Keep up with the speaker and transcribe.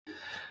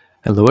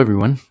Hello,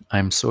 everyone.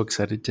 I'm so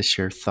excited to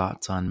share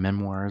thoughts on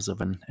Memoirs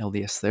of an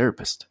LDS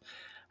Therapist.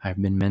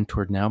 I've been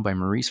mentored now by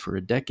Maurice for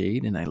a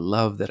decade, and I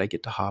love that I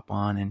get to hop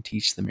on and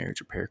teach the marriage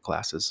repair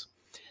classes.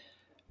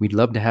 We'd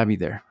love to have you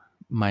there.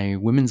 My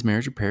women's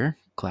marriage repair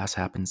class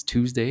happens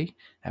Tuesday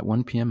at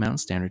 1 p.m. Mountain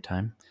Standard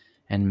Time,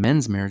 and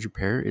men's marriage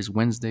repair is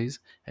Wednesdays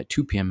at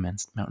 2 p.m.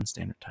 Mountain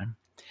Standard Time.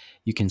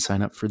 You can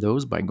sign up for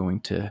those by going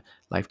to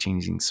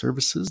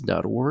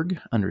lifechangingservices.org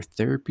under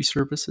Therapy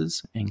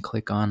Services and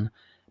click on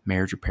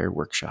Marriage Repair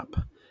Workshop.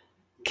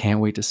 Can't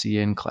wait to see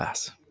you in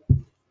class.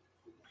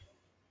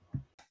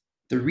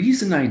 The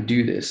reason I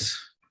do this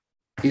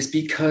is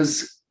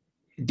because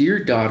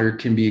dear daughter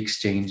can be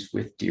exchanged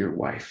with dear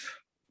wife,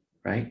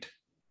 right?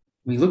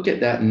 We look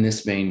at that in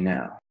this vein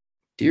now.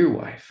 Dear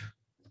wife,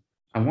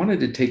 I wanted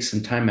to take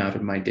some time out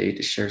of my day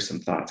to share some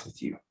thoughts with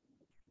you.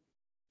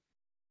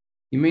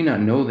 You may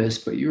not know this,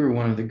 but you are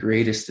one of the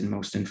greatest and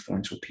most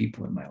influential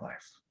people in my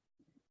life.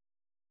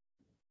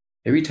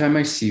 Every time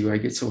I see you, I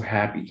get so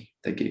happy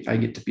that I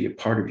get to be a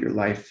part of your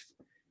life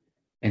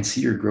and see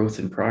your growth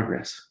and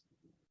progress.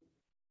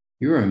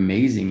 You are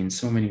amazing in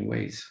so many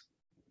ways.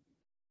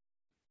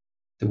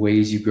 The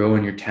ways you grow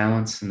in your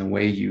talents and the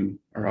way you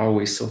are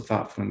always so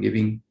thoughtful and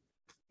giving.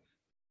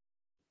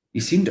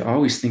 You seem to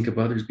always think of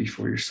others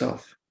before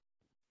yourself.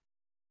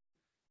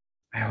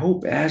 I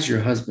hope as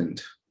your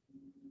husband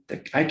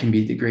that I can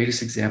be the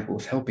greatest example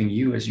of helping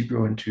you as you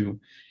grow into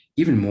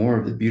even more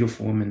of the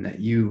beautiful woman that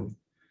you,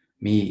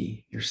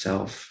 me,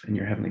 yourself, and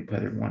your Heavenly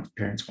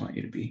parents want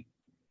you to be.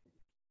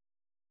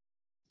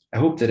 I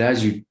hope that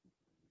as you,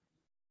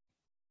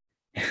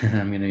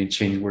 I'm going to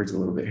change words a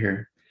little bit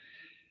here,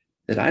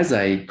 that as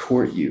I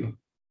court you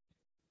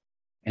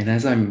and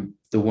as I'm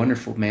the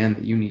wonderful man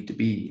that you need to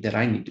be, that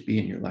I need to be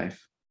in your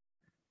life,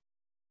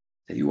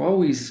 that you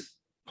always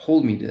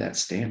hold me to that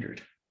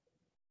standard,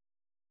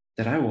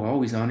 that I will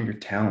always honor your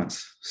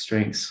talents,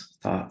 strengths,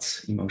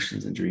 thoughts,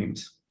 emotions, and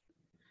dreams.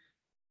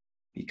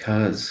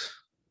 Because,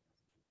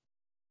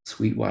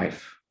 sweet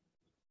wife,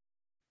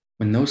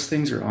 when those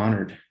things are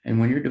honored and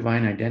when your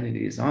divine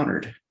identity is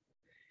honored, it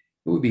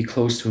would be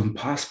close to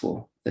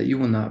impossible that you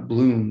will not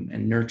bloom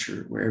and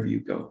nurture wherever you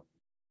go.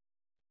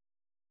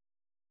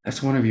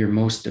 That's one of your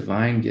most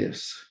divine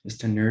gifts, is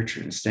to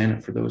nurture and stand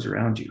up for those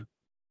around you.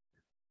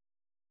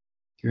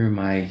 You're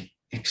my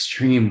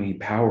extremely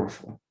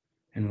powerful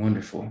and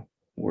wonderful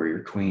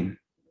warrior queen.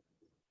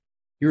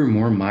 You are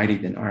more mighty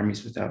than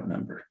armies without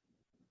number.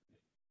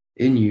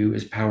 In you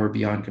is power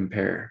beyond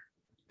compare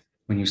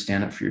when you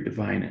stand up for your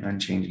divine and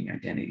unchanging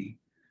identity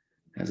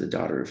as a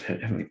daughter of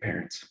heavenly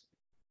parents.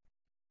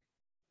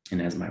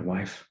 And as my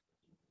wife,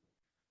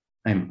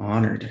 I am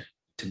honored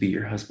to be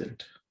your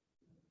husband.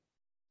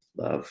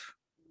 Love,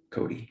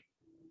 Cody.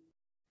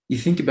 You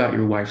think about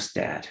your wife's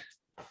dad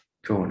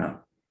growing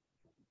up.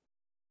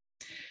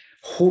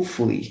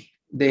 Hopefully,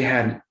 they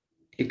had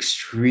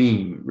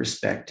extreme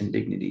respect and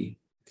dignity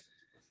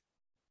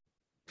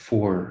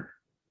for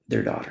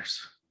their daughters.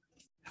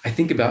 I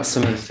think about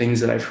some of the things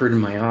that I've heard in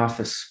my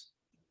office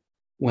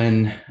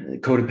when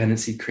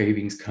codependency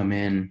cravings come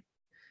in.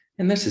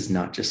 And this is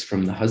not just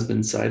from the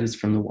husband's side, it's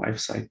from the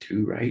wife's side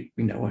too, right?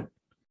 We know it.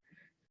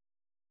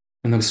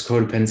 When those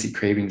codependency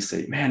cravings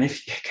say, man,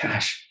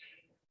 gosh,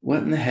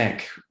 what in the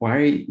heck?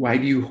 Why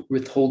do you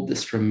withhold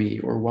this from me?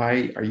 Or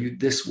why are you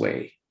this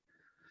way?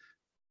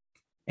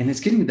 And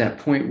it's getting to that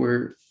point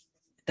where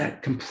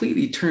that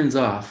completely turns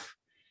off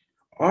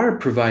our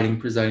providing,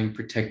 presiding,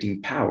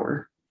 protecting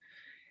power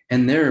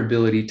and their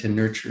ability to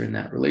nurture in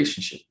that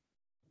relationship.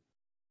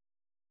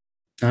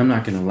 I'm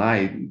not going to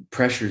lie,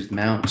 pressures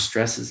mount,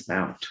 stresses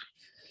mount.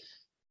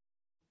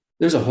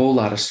 There's a whole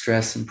lot of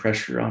stress and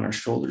pressure on our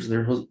shoulders.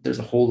 There's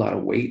a whole lot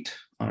of weight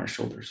on our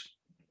shoulders.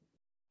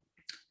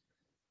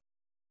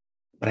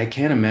 But I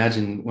can't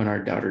imagine when our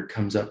daughter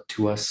comes up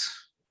to us,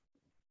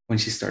 when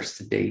she starts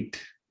to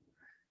date,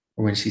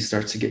 or when she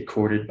starts to get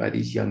courted by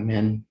these young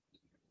men,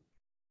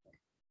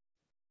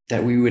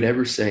 that we would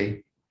ever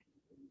say,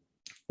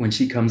 when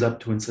she comes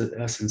up to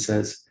us and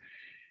says,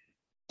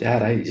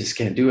 Dad, I just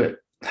can't do it.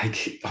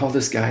 Like, all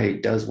this guy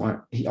does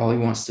all he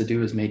wants to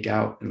do is make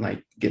out and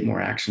like get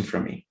more action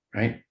from me,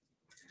 right?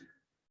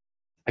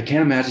 I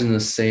can't imagine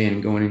this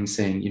going and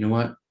saying, you know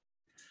what,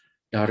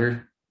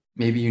 daughter,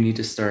 maybe you need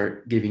to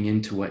start giving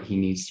into what he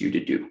needs you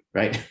to do,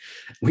 right?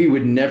 We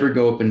would never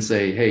go up and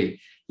say, hey,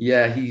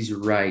 yeah, he's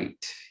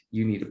right.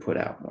 You need to put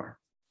out more.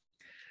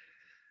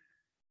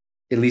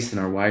 At least in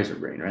our wiser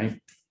brain, right?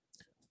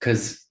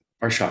 Because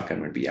our shotgun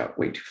would be out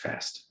way too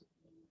fast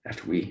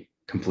after we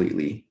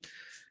completely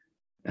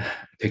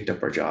picked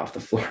up our jaw off the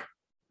floor.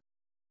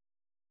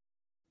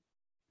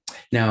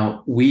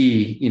 Now,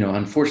 we,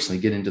 unfortunately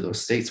get into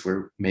those states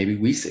where maybe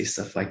we say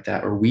stuff like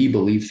that, or we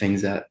believe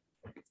things that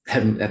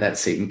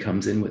Satan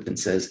comes in with and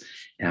says,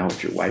 now,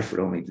 if your wife would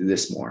only do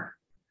this more.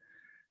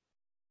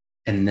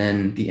 And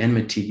then the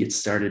enmity gets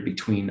started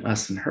between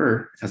us and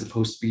her, as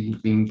opposed to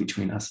being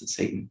between us and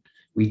Satan.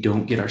 We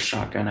don't get our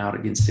shotgun out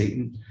against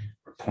Satan.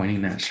 We're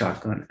pointing that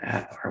shotgun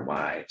at our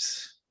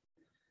wives.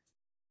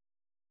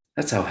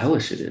 That's how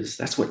hellish it is.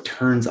 That's what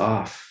turns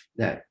off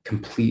that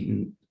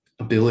complete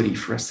ability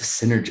for us to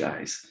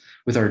synergize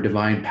with our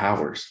divine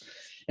powers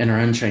and our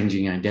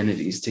unchanging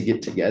identities to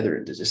get together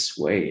and to just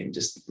sway and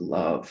just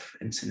love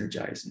and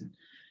synergize and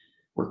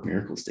work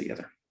miracles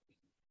together.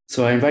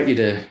 So I invite you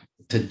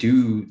to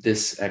do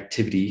this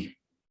activity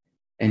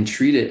and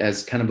treat it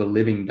as kind of a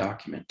living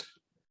document.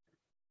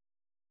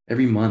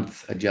 Every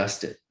month,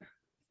 adjust it.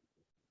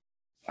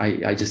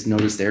 I just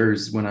noticed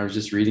errors when I was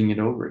just reading it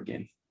over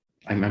again.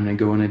 I'm going to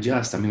go and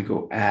adjust. I'm going to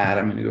go add.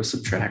 I'm going to go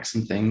subtract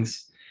some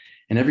things.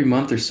 And every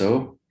month or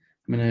so,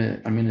 I'm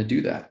going to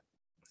do that.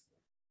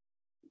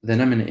 Then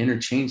I'm going to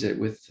interchange it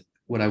with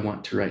what I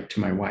want to write to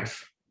my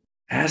wife.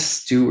 As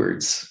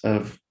stewards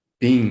of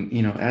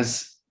being,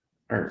 as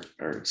our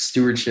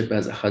stewardship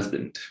as a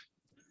husband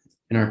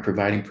in our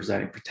providing,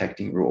 presiding,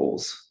 protecting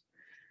roles,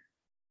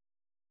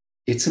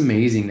 it's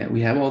amazing that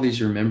we have all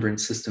these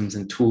remembrance systems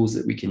and tools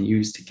that we can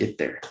use to get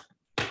there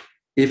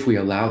if we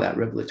allow that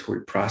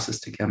revelatory process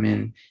to come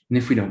in and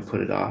if we don't put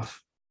it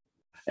off.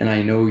 And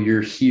I know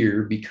you're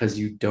here because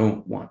you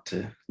don't want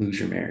to lose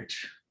your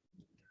marriage.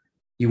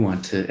 You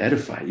want to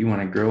edify, you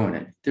want to grow in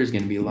it. There's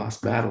going to be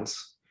lost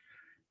battles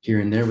here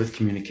and there with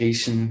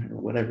communication or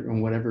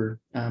whatever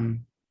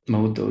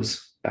mode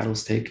those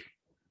battles take.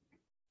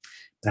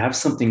 To have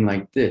something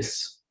like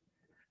this,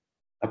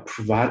 a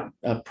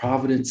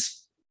providence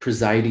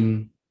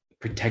presiding,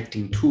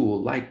 protecting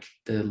tool like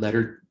the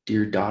letter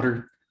dear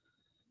daughter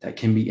that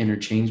can be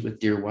interchanged with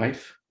dear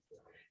wife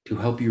to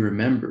help you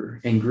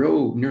remember and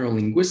grow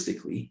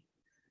neurolinguistically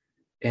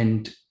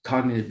and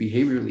cognitive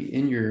behaviorally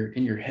in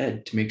your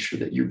head to make sure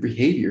that your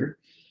behavior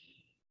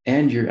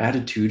and your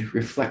attitude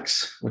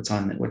reflects what's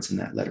in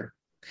that letter.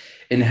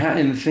 And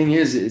the thing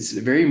is, it's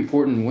very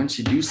important once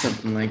you do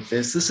something like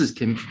this.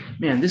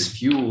 This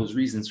fuels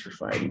reasons for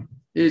fighting.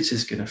 It's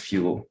just going to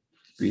fuel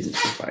reasons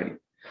for fighting.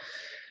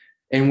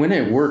 And when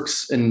it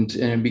works and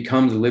it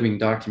becomes a living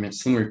document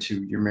similar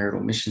to your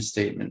marital mission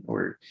statement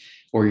or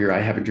your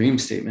I have a dream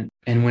statement,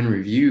 and when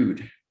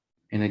reviewed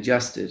and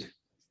adjusted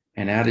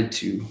and added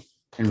to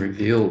and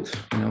revealed,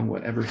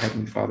 whatever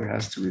Heavenly Father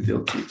has to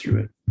reveal to you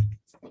through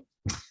it,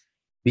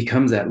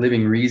 becomes that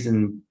living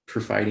reason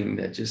for fighting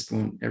that just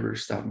won't ever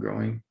stop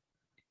growing.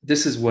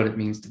 This is what it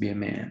means to be a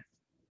man.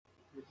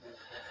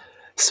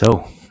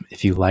 So,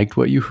 if you liked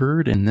what you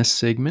heard in this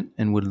segment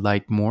and would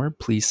like more,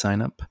 please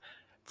sign up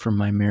for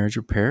my marriage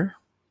repair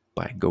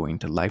by going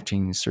to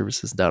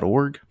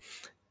lifechangingservices.org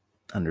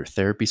under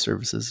therapy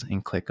services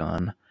and click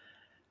on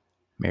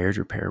marriage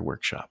repair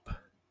workshop.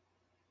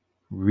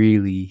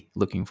 Really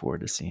looking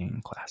forward to seeing you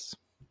in class.